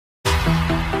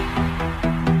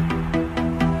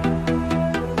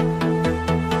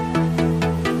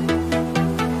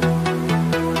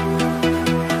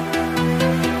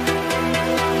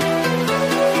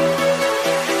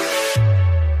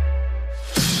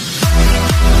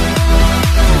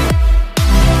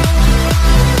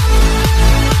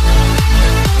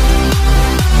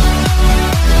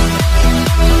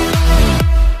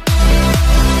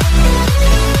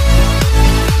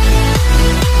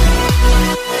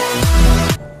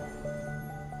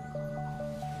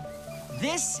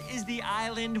This is the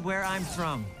island where I'm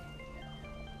from.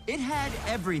 It had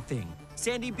everything.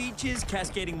 Sandy beaches,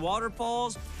 cascading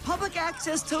waterfalls, public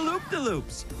access to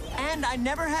loop-de-loops. And I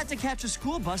never had to catch a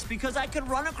school bus because I could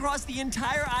run across the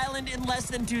entire island in less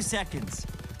than 2 seconds.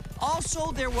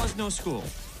 Also, there was no school.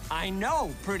 I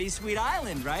know, pretty sweet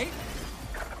island, right?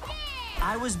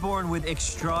 I was born with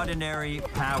extraordinary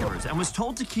powers and was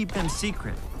told to keep them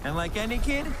secret. And like any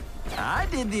kid, I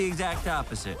did the exact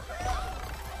opposite.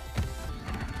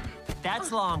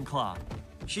 That's Longclaw.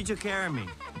 She took care of me.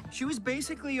 She was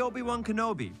basically Obi-Wan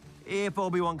Kenobi, if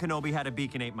Obi-Wan Kenobi had a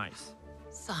beak and ate mice.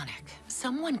 Sonic,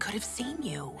 someone could have seen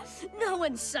you. No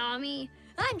one saw me.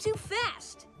 I'm too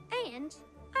fast. And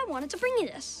I wanted to bring you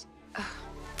this.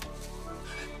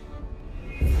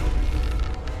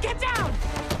 Get down!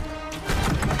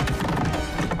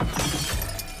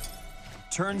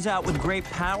 Turns out with great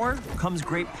power comes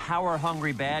great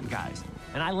power-hungry bad guys.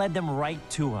 And I led them right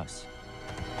to us.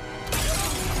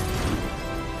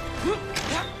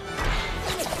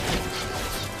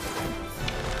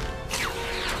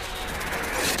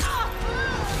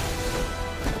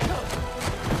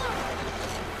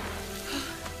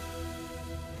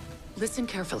 Listen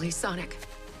carefully, Sonic.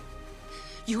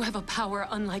 You have a power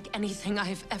unlike anything I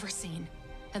have ever seen.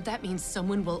 And that means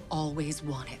someone will always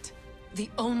want it. The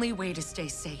only way to stay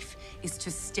safe is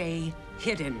to stay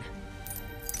hidden.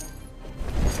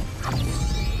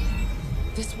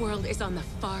 This world is on the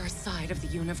far side of the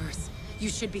universe. You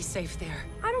should be safe there.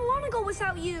 I don't want to go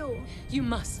without you. You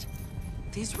must.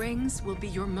 These rings will be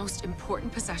your most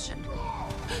important possession.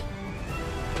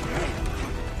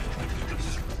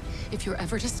 If you're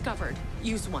ever discovered,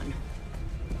 use one.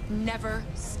 Never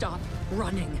stop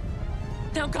running.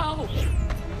 Now go!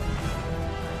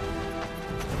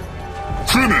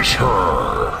 Finish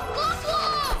her!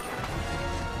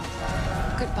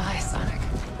 Goodbye, Sonic.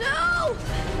 No!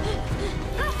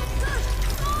 No!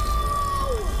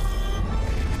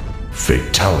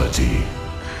 Fatality.